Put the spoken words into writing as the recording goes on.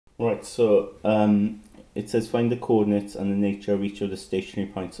Right, so it says find the coordinates and the nature of each of the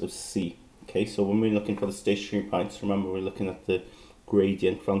stationary points of C. Okay, so when we're looking for the stationary points, remember we're looking at the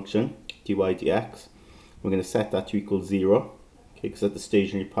gradient function, dy dx. We're going to set that to equal 0, okay, because at the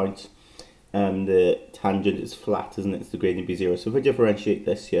stationary point, the tangent is flat, isn't it? It's the gradient be 0. So if we differentiate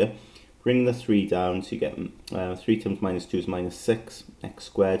this here, bring the 3 down, so you get 3 times minus 2 is minus 6, x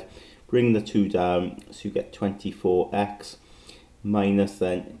squared. Bring the 2 down, so you get 24x. Minus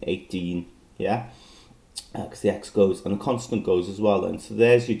then 18, yeah, because the x goes and the constant goes as well then. So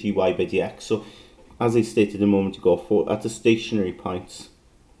there's your dy by dx. So as I stated a moment ago, for at the stationary points,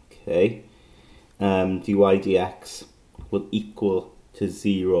 okay, dy dx will equal to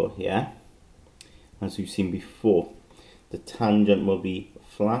 0, yeah, as we've seen before. The tangent will be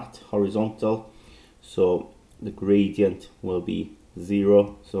flat, horizontal, so the gradient will be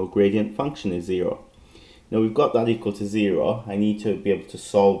 0, so gradient function is 0. Now we've got that equal to 0, I need to be able to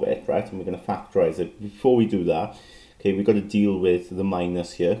solve it, right? And we're going to factorize it. Before we do that, okay, we've got to deal with the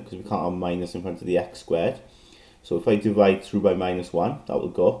minus here, because we can't have minus in front of the x squared. So if I divide through by minus 1, that will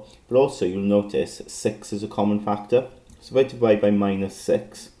go. But also you'll notice 6 is a common factor. So if I divide by minus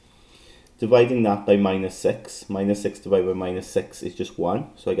 6, dividing that by minus 6 divided by minus 6 is just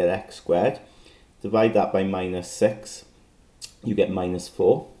 1, so I get x squared. Divide that by minus 6, you get minus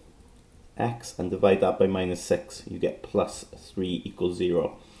 4. X, and divide that by minus 6, you get plus 3 equals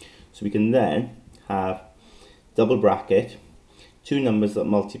 0. So we can then have double bracket, two numbers that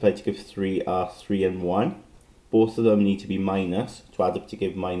multiply to give 3 are 3 and 1. Both of them need to be minus to add up to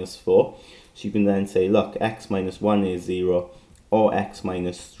give minus 4. So you can then say, look, x minus 1 is 0, or x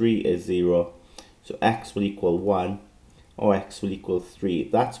minus 3 is 0. So x will equal 1, or x will equal 3.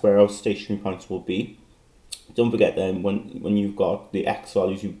 That's where our stationary points will be. Don't forget then, when you've got the x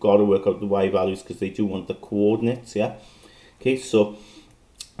values, you've got to work out the y values because they do want the coordinates, yeah? Okay, so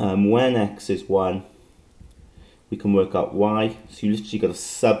when x is 1, we can work out y. So you literally got to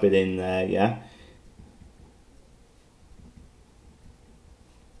sub it in there, yeah?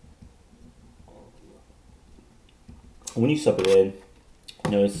 And when you sub it in,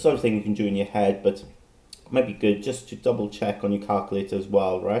 you know, it's the sort of thing you can do in your head, but it might be good just to double check on your calculator as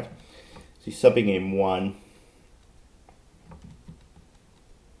well, right? So you're subbing in 1.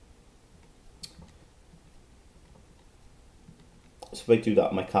 So if I do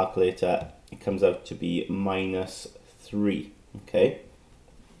that on my calculator, it comes out to be minus 3, okay?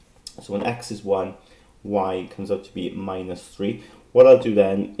 So when x is 1, y comes out to be minus 3. What I'll do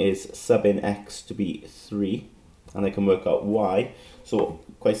then is sub in x to be 3, and I can work out y. So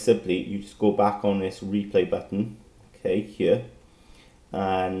quite simply, you just go back on this replay button, okay, here,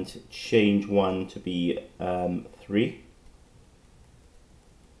 and change 1 to be 3.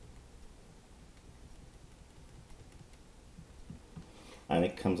 And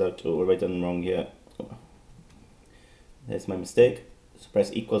it comes out to, what have I done wrong here? There's my mistake. So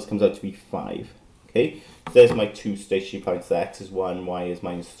press equals, comes out to be 5. Okay, so there's my two stationary points there. X is 1, y is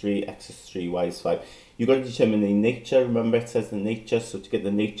minus 3, x is 3, y is 5. You've got to determine the nature. Remember it says the nature, so to get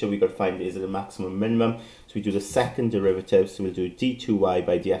the nature we've got to find is it a maximum minimum. So we do the second derivative, so we'll do d2y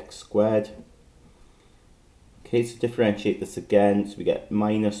by dx squared. Okay, so differentiate this again, so we get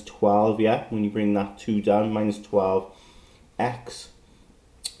minus 12, yeah, when you bring that 2 down, minus 12x.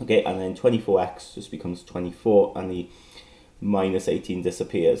 Okay, and then 24x just becomes 24, and the minus 18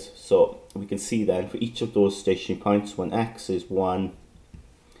 disappears. So we can see then for each of those stationary points, when x is 1,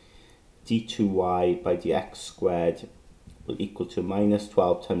 d2y by dx squared will equal to minus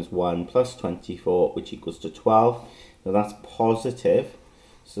 12 times 1 plus 24, which equals to 12. Now that's positive,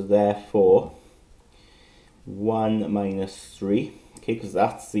 so therefore 1 minus 3, okay, because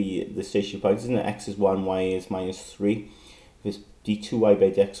that's the stationary point, isn't it? X is 1, y is minus 3. If it's d2y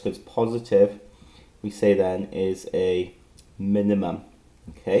by dx squared is positive, we say then is a minimum,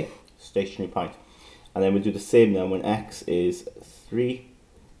 okay, stationary point. And then we'll do the same now when x is 3,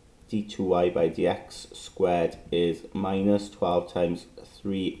 d2y by dx squared is minus 12 times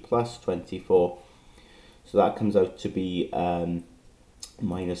 3 plus 24. So that comes out to be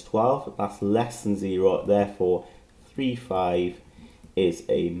minus 12. That's less than 0, therefore 3, 5 is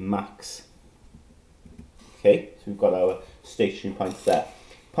a max. Okay, so we've got our stationary points there.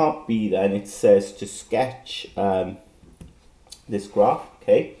 Part B then, it says to sketch this graph,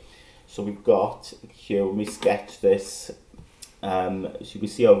 okay? So we've got here, when we sketch this, so you can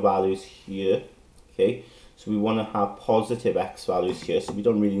see our values here, okay? So we want to have positive x values here, so we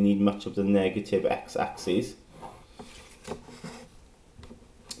don't really need much of the negative x-axis.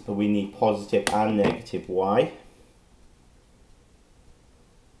 But we need positive and negative y.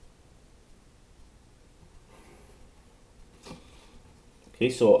 Okay,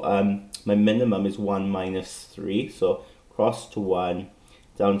 so my minimum is 1 minus 3, so cross to 1,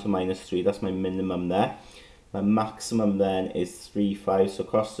 down to minus 3, that's my minimum there. My maximum then is 3, 5, so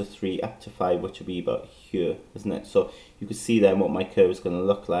cross to 3, up to 5, which will be about here, isn't it? So you can see then what my curve is going to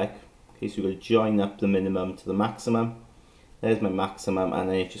look like. Okay, so you're going to join up the minimum to the maximum. There's my maximum, and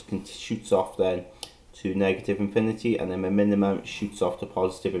then it just shoots off then to negative infinity, and then my minimum shoots off to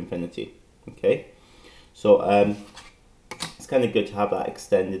positive infinity. Okay, so it's kind of good to have that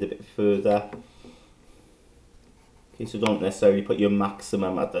extended a bit further. Okay, so don't necessarily put your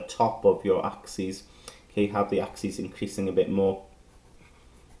maximum at the top of your axes. Okay, have the axes increasing a bit more.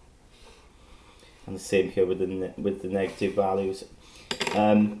 And the same here with the negative values.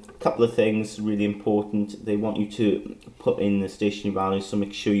 Couple of things really important. They want you to put in the stationary values, so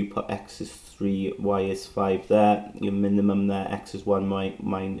make sure you put x is 3, y is 5 there, your minimum there, x is 1, y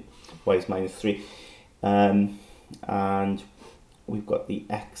is minus 3. And we've got the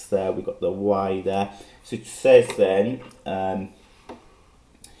x there, we've got the y there. So it says then,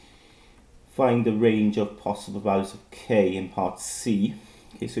 find the range of possible values of k in part C.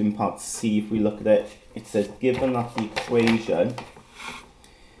 Okay, so in part C, if we look at it, it says given that the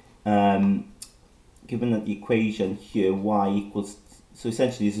equation here, y equals, so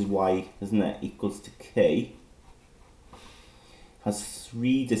essentially this is y, isn't it, equals to k, has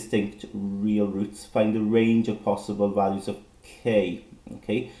 3 distinct real roots. Find the range of possible values of k.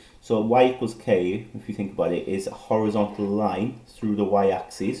 Okay, so y equals k, if you think about it, is a horizontal line through the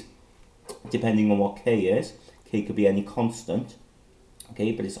y-axis. Depending on what k is, k could be any constant.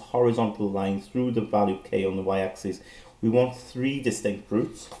 Okay, but it's a horizontal line through the value of k on the y-axis. We want 3 distinct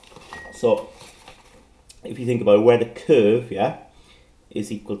roots. So if you think about where the curve, yeah,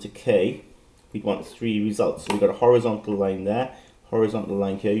 is equal to k, we'd want 3 results. So we've got a horizontal line there, horizontal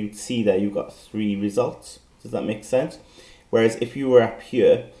line here. You'd see there you've got 3 results. Does that make sense? Whereas if you were up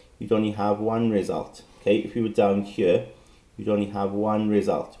here, you'd only have 1 result. Okay, if you were down here, you'd only have 1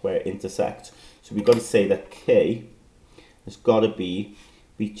 result where it intersects. So we've got to say that k has got to be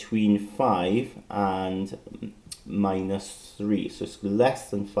between 5 and minus 3. So it's less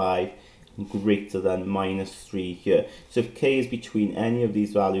than 5 and greater than minus 3 here. So if k is between any of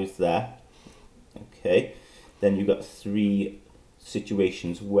these values there, okay, then you've got 3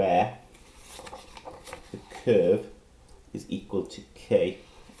 situations where the curve is equal to k.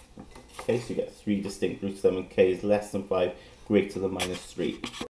 Okay, so you get 3 distinct roots then when k is less than 5, greater than minus 3.